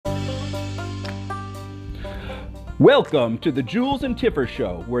Welcome to the Jules and Tiffer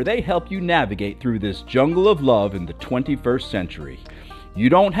Show, where they help you navigate through this jungle of love in the 21st century. You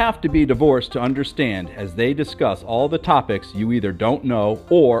don't have to be divorced to understand, as they discuss all the topics you either don't know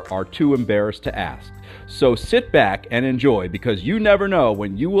or are too embarrassed to ask. So sit back and enjoy, because you never know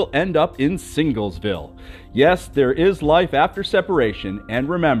when you will end up in Singlesville. Yes, there is life after separation, and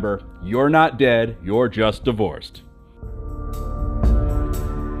remember, you're not dead, you're just divorced.